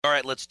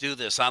right, let's do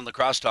this. On the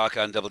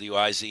Crosstalk on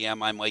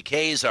WIZM, I'm Mike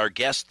Hayes. Our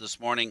guest this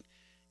morning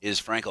is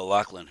Frank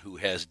O'Loughlin, who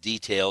has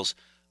details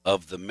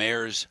of the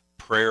Mayor's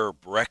Prayer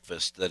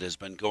Breakfast that has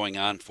been going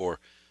on for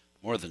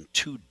more than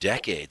 2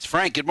 decades.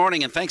 Frank, good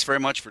morning, and thanks very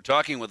much for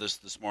talking with us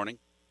this morning.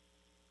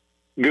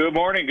 Good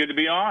morning. Good to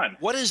be on.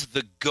 What is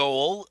the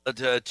goal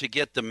to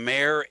get the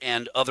mayor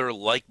and other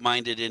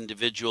like-minded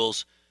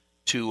individuals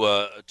to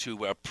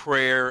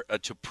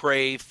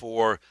pray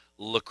for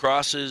La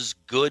Crosse's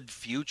good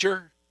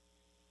future?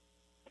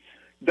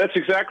 That's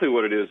exactly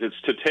what it is. It's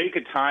to take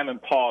a time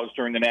and pause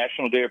during the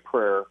National Day of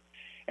Prayer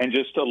and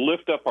just to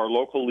lift up our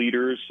local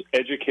leaders,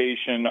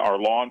 education, our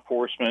law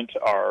enforcement,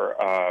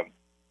 our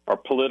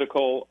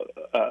political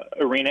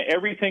arena,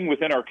 everything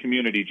within our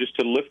community, just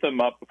to lift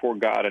them up before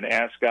God and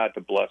ask God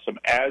to bless them.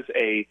 As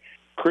a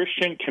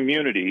Christian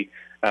community,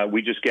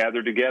 we just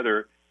gather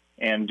together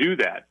and do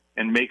that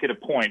and make it a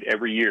point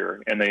every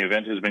year, and the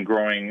event has been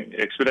growing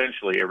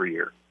exponentially every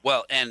year.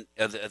 Well, and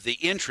the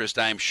interest,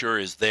 I'm sure,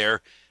 is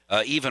there,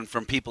 even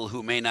from people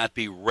who may not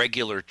be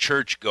regular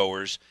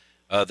churchgoers.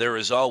 There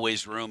is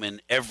always room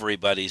in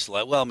everybody's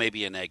life, well,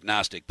 maybe an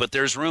agnostic, but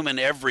there's room in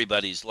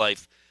everybody's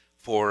life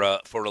for a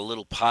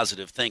little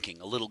positive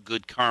thinking, a little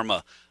good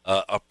karma,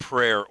 a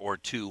prayer or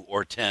 2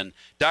 or 10.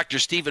 Dr.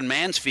 Stephen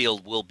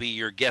Mansfield will be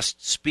your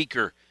guest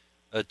speaker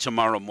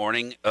tomorrow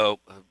morning.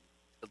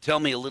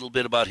 Tell me a little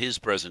bit about his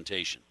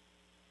presentation.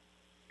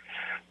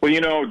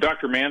 Well,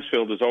 Dr.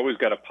 Mansfield has always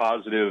got a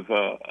positive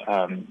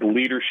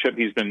leadership.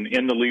 He's been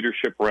in the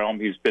leadership realm.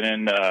 He's been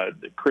in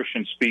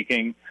Christian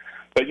speaking.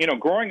 But,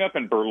 growing up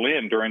in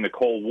Berlin during the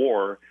Cold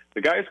War, the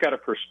guy's got a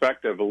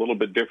perspective a little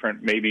bit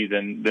different maybe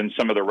than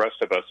some of the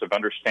rest of us of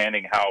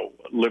understanding how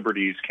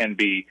liberties can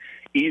be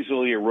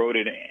easily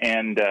eroded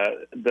and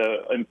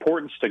the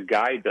importance to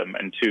guide them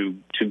and to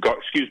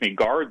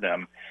guard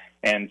them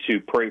and to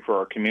pray for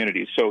our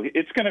community. So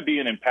it's going to be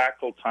an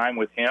impactful time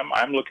with him.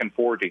 I'm looking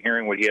forward to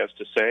hearing what he has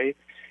to say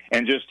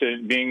and just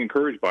being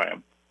encouraged by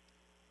him.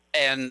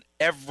 And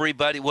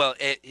everybody, well,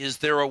 is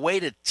there a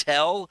way to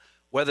tell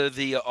whether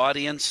the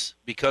audience,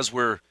 because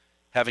we're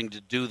having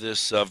to do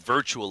this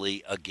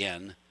virtually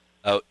again,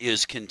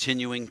 is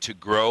continuing to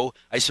grow?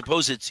 I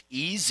suppose it's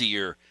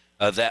easier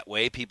that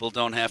way. People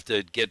don't have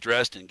to get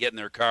dressed and get in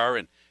their car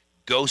and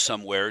go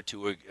somewhere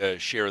to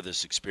share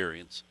this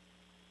experience.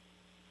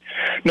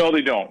 No,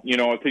 they don't.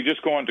 If they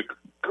just go on to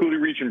Coulee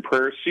Region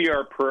Prayer,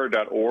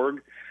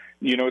 crprayer.org,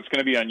 it's going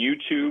to be on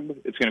YouTube,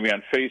 it's going to be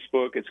on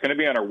Facebook, it's going to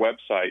be on our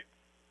website.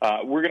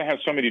 We're going to have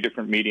so many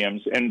different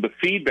mediums, and the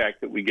feedback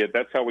that we get,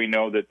 that's how we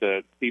know that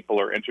the people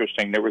are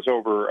interesting. There was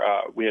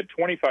we had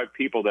 2,500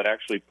 people that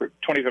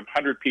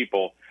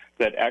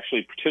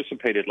actually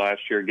participated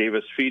last year, gave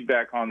us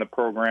feedback on the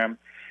program,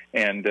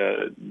 and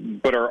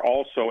but are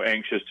also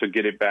anxious to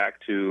get it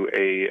back to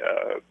a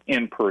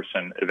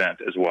in-person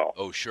event as well.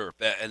 Oh, sure.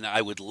 And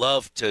I would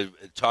love to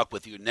talk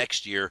with you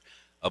next year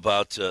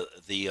about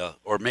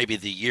or maybe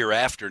the year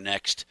after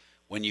next,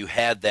 when you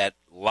had that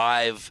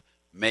live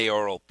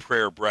mayoral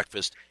prayer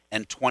breakfast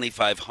and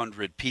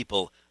 2,500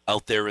 people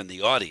out there in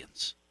the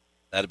audience.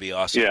 That'd be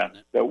awesome. Yeah,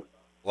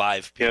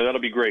 live people. Yeah,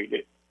 that'll be great.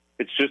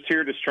 It's just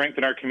here to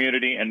strengthen our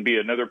community and be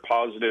another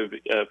positive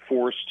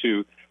force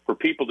for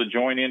people to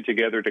join in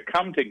together, to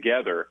come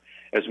together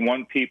as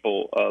one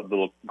people of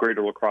the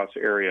greater La Crosse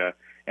area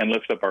and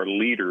lift up our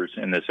leaders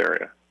in this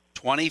area.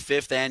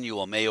 25th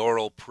annual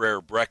mayoral prayer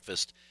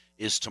breakfast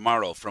is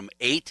tomorrow from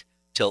 8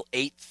 till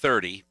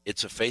 8:30.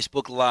 It's a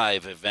Facebook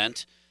Live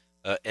event.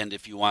 And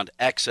if you want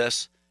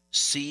access,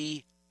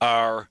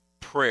 crprayer.org,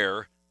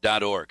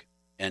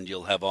 and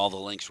you'll have all the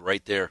links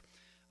right there.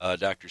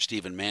 Dr.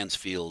 Stephen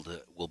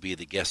Mansfield will be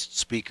the guest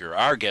speaker.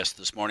 Our guest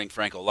this morning,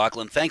 Frank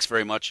O'Loughlin. Thanks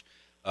very much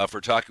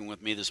for talking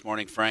with me this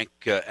morning, Frank,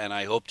 and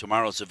I hope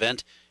tomorrow's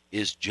event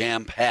is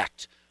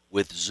jam-packed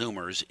with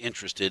Zoomers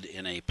interested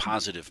in a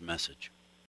positive message.